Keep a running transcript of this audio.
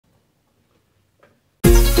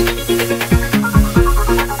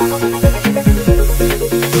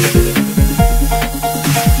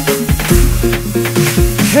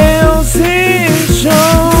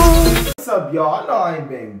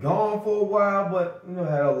but you know,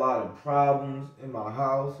 had a lot of problems in my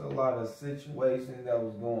house, a lot of situations that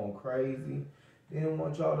was going crazy. Didn't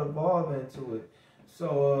want y'all to evolve into it.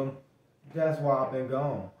 So that's why I've been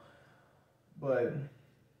gone. But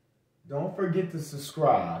don't forget to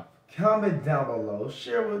subscribe. Comment down below.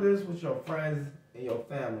 Share with this with your friends and your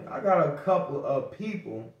family. I got a couple of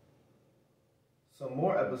people, some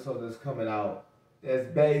more episodes that's coming out that's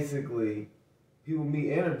basically people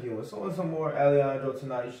me interviewing. So some more Alejandro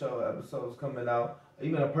Tonight Show episodes coming out.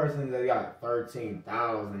 Even a person that got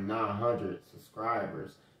 13,900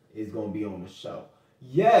 subscribers is going to be on the show.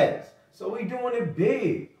 Yes. So we doing it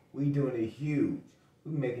big. We doing it huge.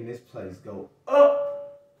 We making this place go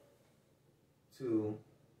up to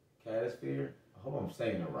Catosphere. I hope I'm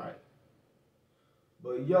saying it right.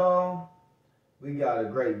 But y'all, we got a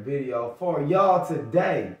great video for y'all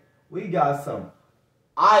today. We got some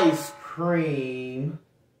ice cream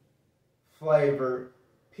flavored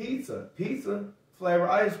pizza. Pizza flavored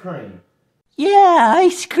ice cream. Yeah,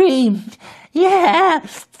 ice cream. Yeah.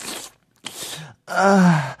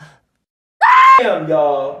 Damn,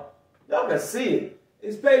 y'all. Y'all can see it.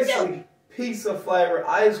 It's basically pizza flavored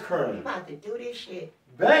ice cream. You about to do this shit.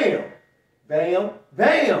 Bam. Bam.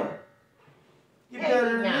 Bam. Get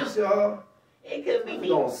better than this, y'all. It could be I'm me.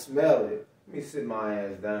 gonna smell it. Let me sit my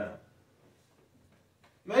ass down.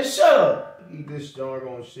 Man, shut up. Eat this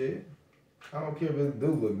jargon shit. I don't care if it do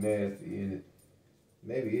look nasty in it.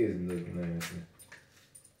 Maybe it is looking nasty.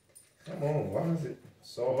 Come on, why is it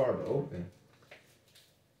so hard to open?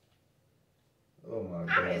 Oh my god.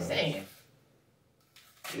 I'm just saying.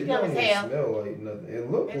 It don't even smell like nothing.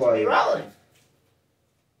 It look It like be rolling.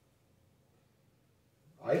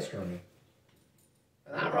 ice cream.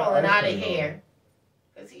 And I'm rolling out of here.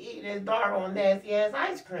 Because he eating his doggone nasty ass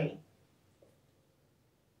ice cream.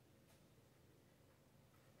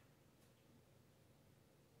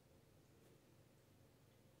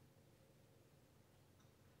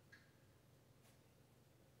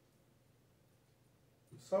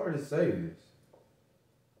 I'm sorry to say this.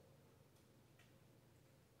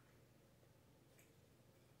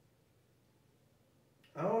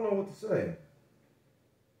 I don't know what to say.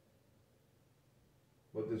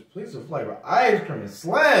 But this pizza flavor ice cream is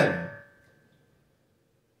slamming.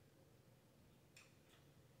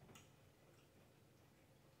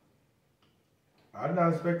 I did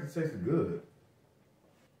not expect it to taste good.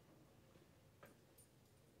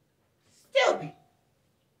 Stupid.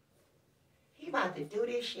 He about to do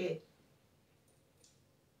this shit.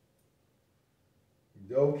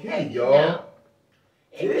 Okay, Hey, y'all.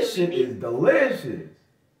 It This could be shit me. is delicious.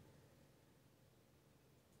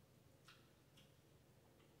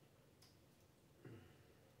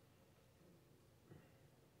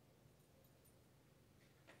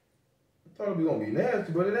 I thought it was gonna be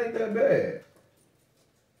nasty, but it ain't that bad.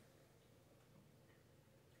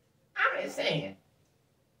 I'm just saying.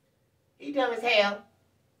 He dumb as hell.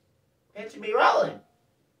 Picture me rolling.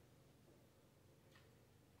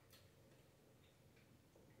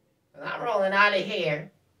 And I'm rolling out of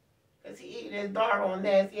here. Because he eating his doggone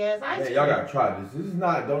nasty ass ice Man, cream. y'all gotta try this. This is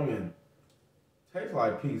not, don't even taste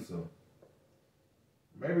like pizza.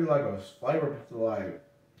 Maybe like a flavor, like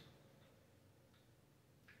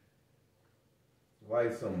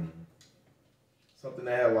something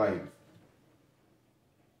that had like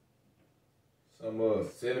some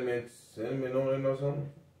cinnamon on it or something.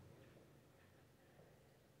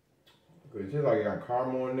 Cause it's just like it got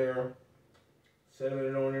caramel in there,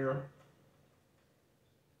 cinnamon on there.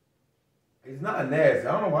 It's not nasty.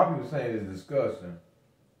 I don't know why people saying it's disgusting.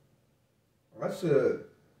 I should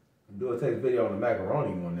do a taste video on the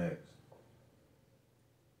macaroni one next.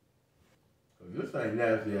 Cause this ain't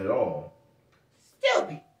nasty at all.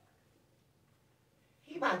 Stupid.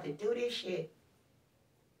 He about to do this shit.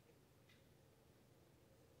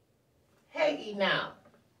 Hey, now.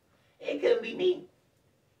 It couldn't be me.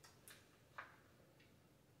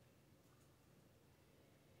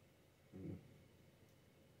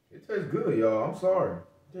 It tastes good, y'all. I'm sorry.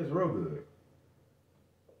 It tastes real good.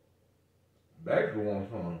 Baxter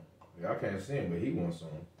wants some. Y'all can't see him, but he wants some.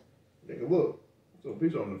 Nigga, look. There's a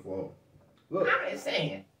piece on the floor. Look. I'm just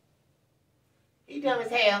saying. He dumb as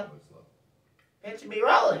hell. Picture me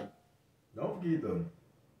rolling. Don't forget to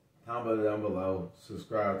comment down below,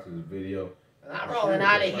 subscribe to this video. And I'm rolling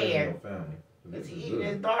out of here. Because Because he eating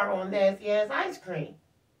his doggone nasty ass ice cream.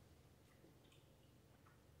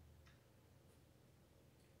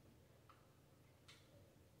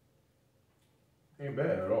 Ain't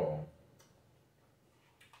bad at all.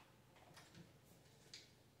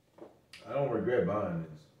 I don't regret buying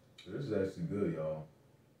this. This is actually good, y'all.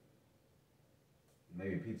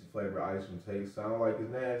 maybe pizza flavored ice cream taste sound like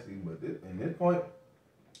it's nasty, but in this point,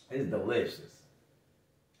 it's delicious.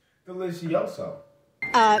 Delicioso.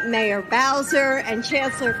 Mayor Bowser and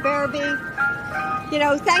Chancellor Fairby, you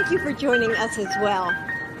know, thank you for joining us as well.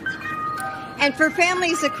 And for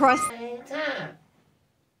families across the same time.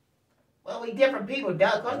 Well, we different people,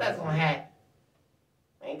 Doug. Of course that's gonna happen.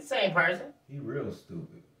 We ain't the same person. He real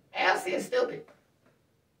stupid. Alcide is stupid.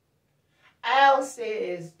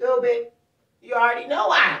 Alcide is stupid. You already know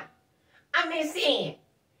why. I'm just saying,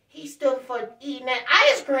 he stood for eating that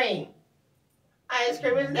ice cream. Ice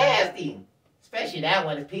cream is nasty. Especially that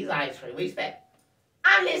one is pizza ice cream. What do you expect?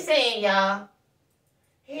 I'm just saying, y'all,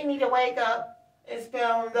 he need to wake up and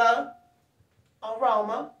smell the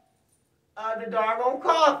aroma of the doggone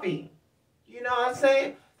coffee. You know what I'm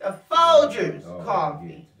saying? The Folgers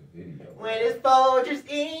coffee. When it's Folgers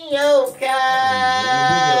in your cup.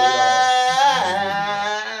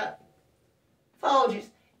 Folgers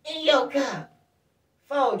in your cup.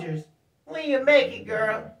 Folgers, when you make it,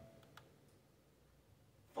 girl.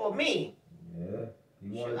 For me. Yeah.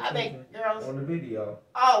 I make girls on the video.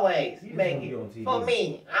 Always make it for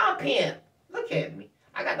me. I'm a pimp. Look at me.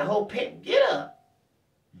 I got the whole pimp get up.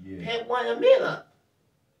 Yeah. Pimp one of men up.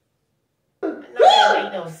 I know that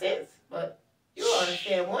ain't no sense, but you'll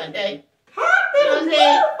understand one day. You know what I'm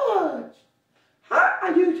saying? How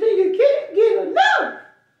you think you can't get enough?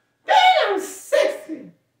 Damn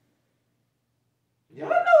sexy. Y'all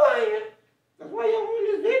know I am. That's why y'all on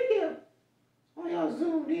this video. That's why y'all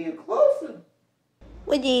zoomed in closer.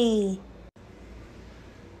 Woody.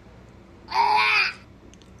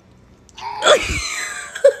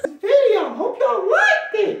 Video, hope y'all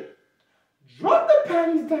liked it. Drop the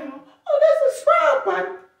panties down on that subscribe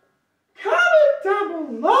button. Comment down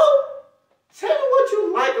below. Tell me what you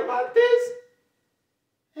like about this.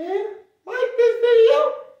 And like this video.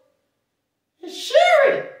 And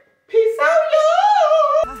share it. Peace out,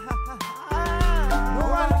 y'all.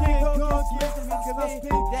 Nobody can go against me 'cause I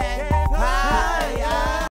spit that.